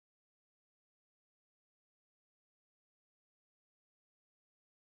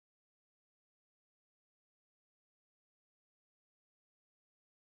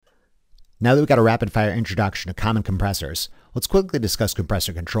Now that we've got a rapid-fire introduction to common compressors, let's quickly discuss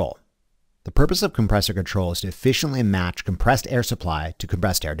compressor control. The purpose of compressor control is to efficiently match compressed air supply to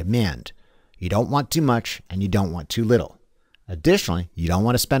compressed air demand. You don't want too much and you don't want too little. Additionally, you don't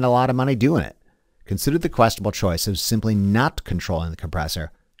want to spend a lot of money doing it. Consider the questionable choice of simply not controlling the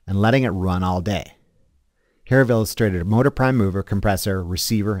compressor and letting it run all day. Here I've illustrated a motor prime mover, compressor,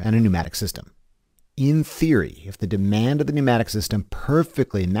 receiver, and a pneumatic system. In theory, if the demand of the pneumatic system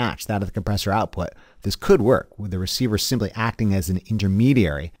perfectly matched that of the compressor output, this could work, with the receiver simply acting as an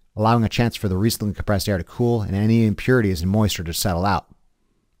intermediary, allowing a chance for the recently compressed air to cool and any impurities and moisture to settle out.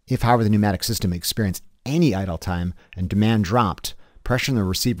 If, however, the pneumatic system experienced any idle time and demand dropped, pressure in the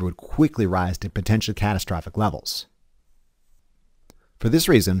receiver would quickly rise to potentially catastrophic levels. For this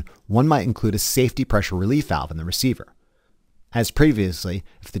reason, one might include a safety pressure relief valve in the receiver. As previously,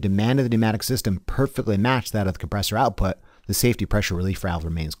 if the demand of the pneumatic system perfectly matched that of the compressor output, the safety pressure relief valve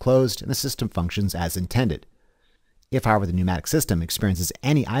remains closed and the system functions as intended. If, however, the pneumatic system experiences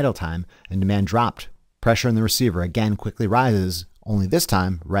any idle time and demand dropped, pressure in the receiver again quickly rises, only this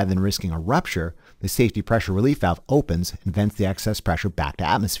time, rather than risking a rupture, the safety pressure relief valve opens and vents the excess pressure back to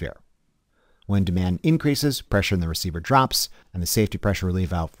atmosphere. When demand increases, pressure in the receiver drops, and the safety pressure relief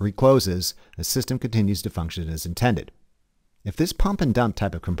valve recloses, the system continues to function as intended. If this pump and dump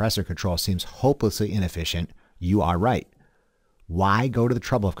type of compressor control seems hopelessly inefficient, you are right. Why go to the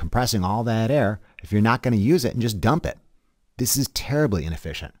trouble of compressing all that air if you're not going to use it and just dump it? This is terribly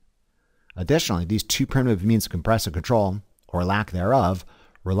inefficient. Additionally, these two primitive means of compressor control, or lack thereof,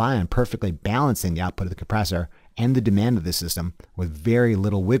 rely on perfectly balancing the output of the compressor and the demand of the system with very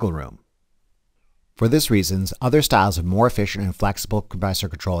little wiggle room. For this reasons, other styles of more efficient and flexible compressor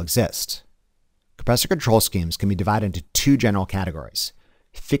control exist. Compressor control schemes can be divided into two general categories: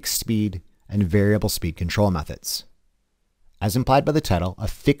 fixed speed and variable speed control methods. As implied by the title, a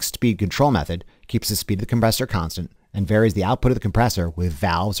fixed speed control method keeps the speed of the compressor constant and varies the output of the compressor with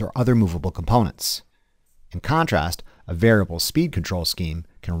valves or other movable components. In contrast, a variable speed control scheme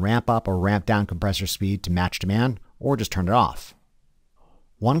can ramp up or ramp down compressor speed to match demand or just turn it off.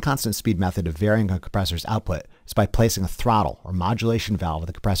 One constant speed method of varying a compressor's output is by placing a throttle or modulation valve at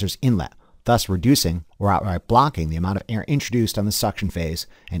the compressor's inlet, thus reducing or outright blocking the amount of air introduced on the suction phase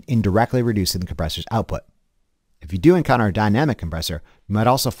and indirectly reducing the compressor's output. If you do encounter a dynamic compressor, you might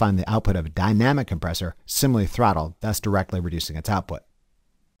also find the output of a dynamic compressor similarly throttled, thus directly reducing its output.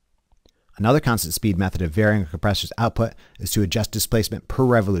 Another constant speed method of varying a compressor's output is to adjust displacement per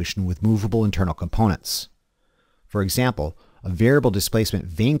revolution with movable internal components. For example, a variable displacement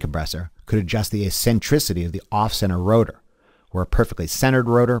vane compressor could adjust the eccentricity of the off-center rotor, where a perfectly centered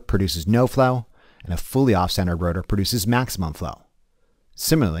rotor produces no flow and a fully off-centered rotor produces maximum flow.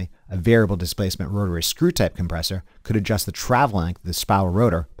 Similarly, a variable displacement rotary screw-type compressor could adjust the travel length of the spiral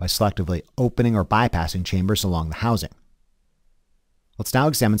rotor by selectively opening or bypassing chambers along the housing. Let's now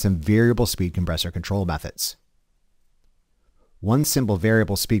examine some variable speed compressor control methods. One simple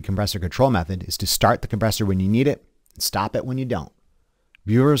variable speed compressor control method is to start the compressor when you need it and stop it when you don't.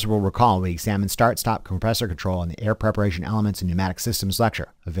 Viewers will recall we examined start-stop compressor control in the Air Preparation Elements and Pneumatic Systems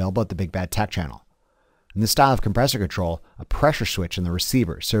lecture, available at the Big Bad Tech channel. In this style of compressor control, a pressure switch in the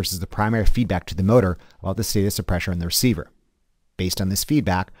receiver serves as the primary feedback to the motor about the status of pressure in the receiver. Based on this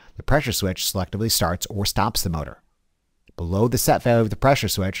feedback, the pressure switch selectively starts or stops the motor. Below the set value of the pressure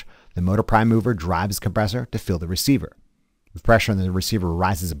switch, the motor prime mover drives the compressor to fill the receiver. If pressure in the receiver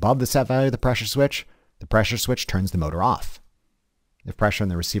rises above the set value of the pressure switch turns the motor off. If pressure in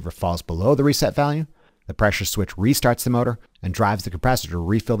the receiver falls below the reset value, the pressure switch restarts the motor and drives the compressor to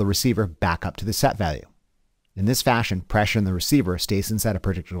refill the receiver back up to the set value. In this fashion, pressure in the receiver stays inside a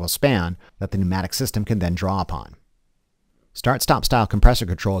predictable span that the pneumatic system can then draw upon. Start-stop style compressor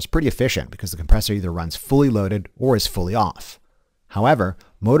control is pretty efficient because the compressor either runs fully loaded or is fully off. However,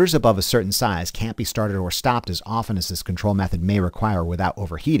 motors above a certain size can't be started or stopped as often as this control method may require without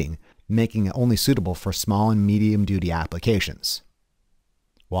overheating, making it only suitable for small and medium-duty applications.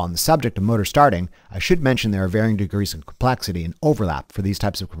 While on the subject of motor starting, I should mention there are varying degrees of complexity and overlap for these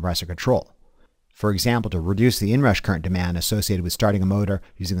types of compressor control. For example, to reduce the inrush current demand associated with starting a motor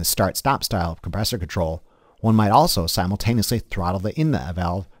using the start-stop style of compressor control, one might also simultaneously throttle the inlet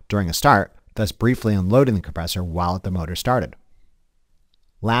valve during a start, thus briefly unloading the compressor while the motor started.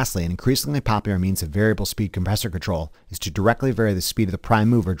 Lastly, an increasingly popular means of variable speed compressor control is to directly vary the speed of the prime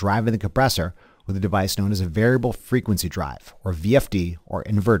mover driving the compressor with a device known as a variable frequency drive, or VFD, or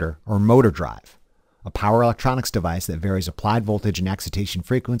inverter, or motor drive, a power electronics device that varies applied voltage and excitation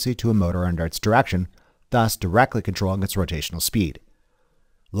frequency to a motor under its direction, thus directly controlling its rotational speed.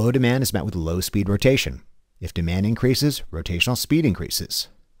 Low demand is met with low speed rotation. If demand increases, rotational speed increases.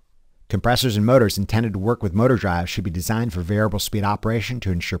 Compressors and motors intended to work with motor drives should be designed for variable speed operation to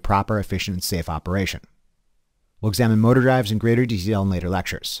ensure proper, efficient, and safe operation. We'll examine motor drives in greater detail in later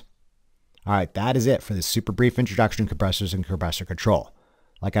lectures. Alright, that is it for this super brief introduction to compressors and compressor control.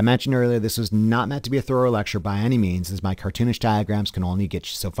 Like I mentioned earlier, this was not meant to be a thorough lecture by any means, as my cartoonish diagrams can only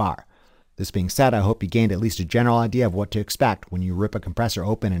get you so far. This being said, I hope you gained at least a general idea of what to expect when you rip a compressor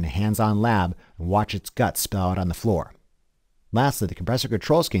open in a hands-on lab and watch its guts spill out on the floor. Lastly, the compressor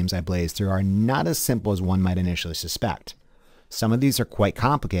control schemes I blazed through are not as simple as one might initially suspect. Some of these are quite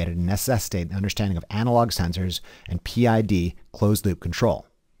complicated and necessitate an understanding of analog sensors and PID closed-loop control.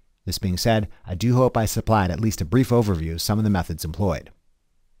 This being said, I do hope I supplied at least a brief overview of some of the methods employed.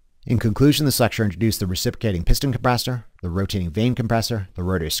 In conclusion, this lecture introduced the reciprocating piston compressor, the rotating vane compressor, the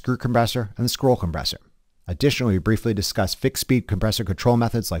rotary screw compressor, and the scroll compressor. Additionally, we briefly discussed fixed-speed compressor control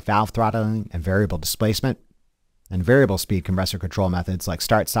methods like valve throttling and variable displacement, and variable-speed compressor control methods like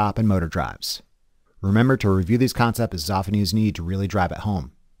start-stop and motor drives. Remember to review these concepts as often as you need to really drive it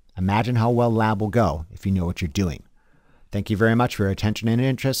home. Imagine how well the lab will go if you know what you're doing. Thank you very much for your attention and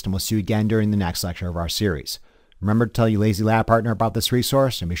interest, and we'll see you again during the next lecture of our series. Remember to tell your lazy lab partner about this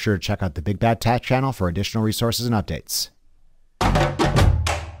resource, and be sure to check out the Big Bad Tech channel for additional resources and updates.